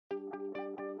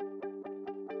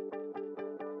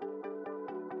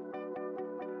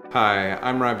Hi,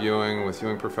 I'm Rob Ewing with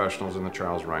Ewing Professionals in the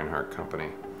Charles Reinhardt Company.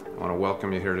 I want to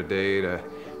welcome you here today to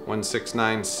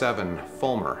 1697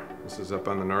 Fulmer. This is up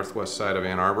on the northwest side of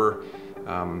Ann Arbor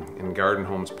in Garden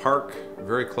Homes Park,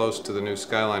 very close to the new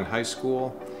Skyline High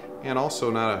School, and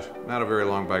also not a very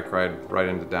long bike ride right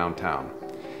into downtown.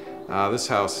 This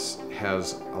house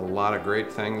has a lot of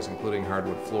great things, including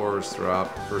hardwood floors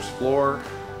throughout the first floor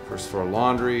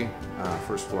laundry,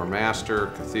 first floor master,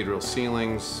 cathedral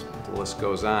ceilings, the list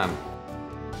goes on.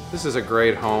 This is a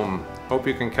great home. Hope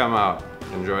you can come out.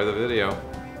 Enjoy the video.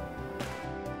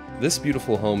 This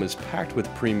beautiful home is packed with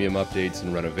premium updates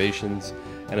and renovations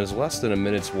and is less than a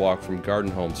minute's walk from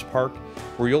Garden Homes Park,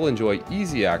 where you'll enjoy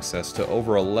easy access to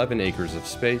over 11 acres of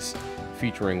space,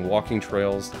 featuring walking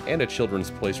trails and a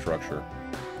children's play structure.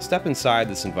 Step inside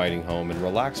this inviting home and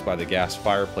relax by the gas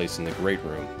fireplace in the great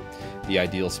room, the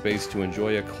ideal space to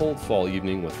enjoy a cold fall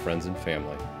evening with friends and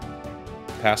family.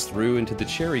 Pass through into the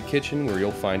cherry kitchen, where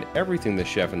you'll find everything the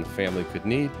chef and the family could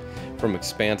need, from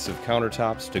expansive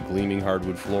countertops to gleaming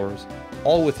hardwood floors,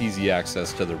 all with easy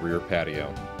access to the rear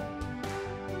patio.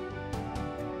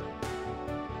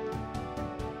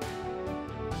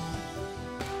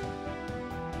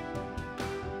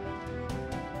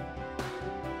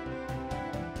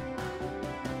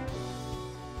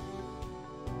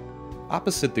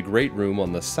 Opposite the great room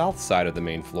on the south side of the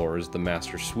main floor is the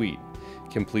master suite,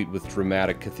 complete with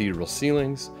dramatic cathedral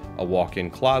ceilings, a walk-in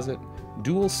closet,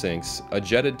 dual sinks, a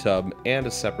jetted tub, and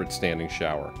a separate standing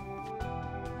shower.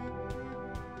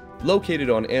 Located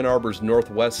on Ann Arbor's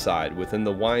northwest side within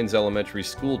the Wines Elementary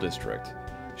School District,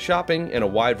 shopping and a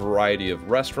wide variety of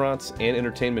restaurants and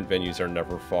entertainment venues are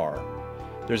never far.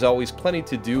 There's always plenty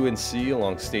to do and see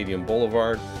along Stadium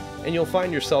Boulevard, and you'll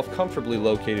find yourself comfortably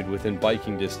located within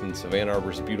biking distance of Ann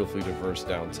Arbor's beautifully diverse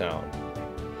downtown.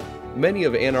 Many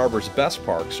of Ann Arbor's best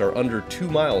parks are under 2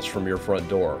 miles from your front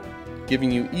door,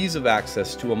 giving you ease of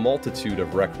access to a multitude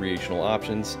of recreational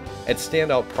options at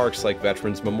standout parks like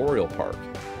Veterans Memorial Park,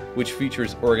 which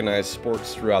features organized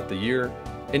sports throughout the year,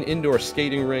 an indoor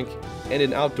skating rink, and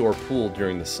an outdoor pool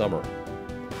during the summer.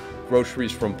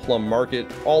 Groceries from Plum Market,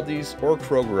 Aldi's, or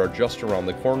Kroger are just around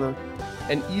the corner,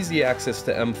 and easy access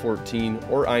to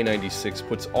M14 or I-96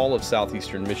 puts all of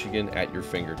southeastern Michigan at your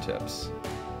fingertips.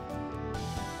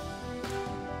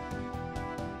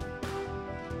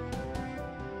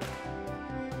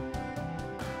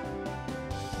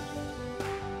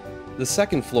 The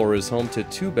second floor is home to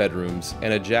 2 bedrooms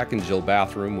and a Jack and Jill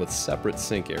bathroom with separate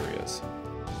sink areas.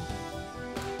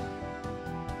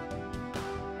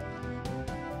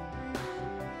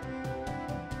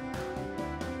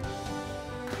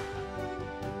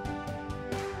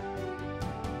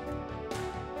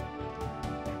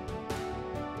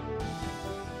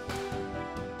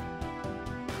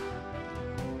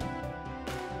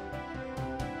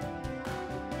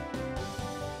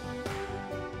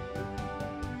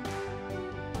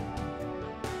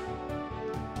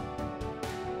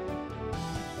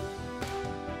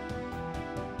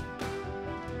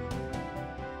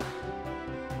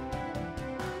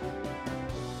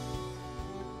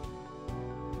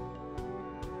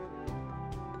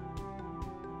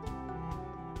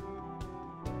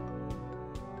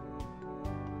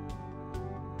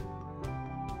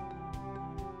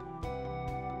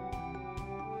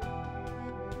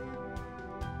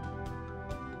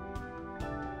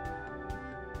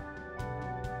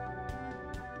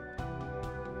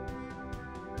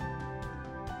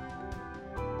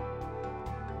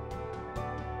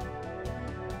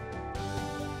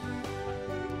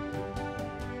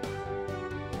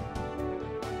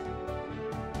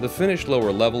 The finished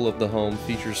lower level of the home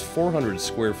features 400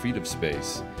 square feet of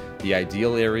space, the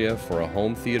ideal area for a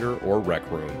home theater or rec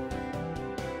room.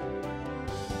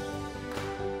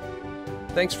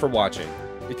 Thanks for watching.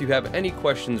 If you have any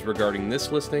questions regarding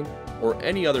this listing or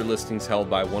any other listings held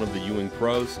by one of the Ewing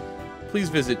Pros, please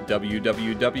visit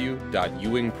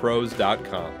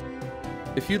www.ewingpros.com.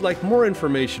 If you'd like more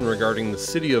information regarding the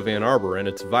City of Ann Arbor and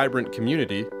its vibrant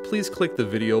community, please click the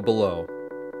video below.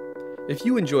 If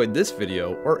you enjoyed this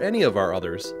video or any of our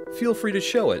others, feel free to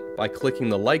show it by clicking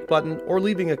the like button or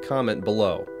leaving a comment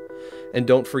below. And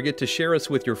don't forget to share us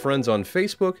with your friends on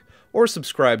Facebook or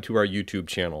subscribe to our YouTube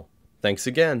channel. Thanks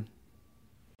again.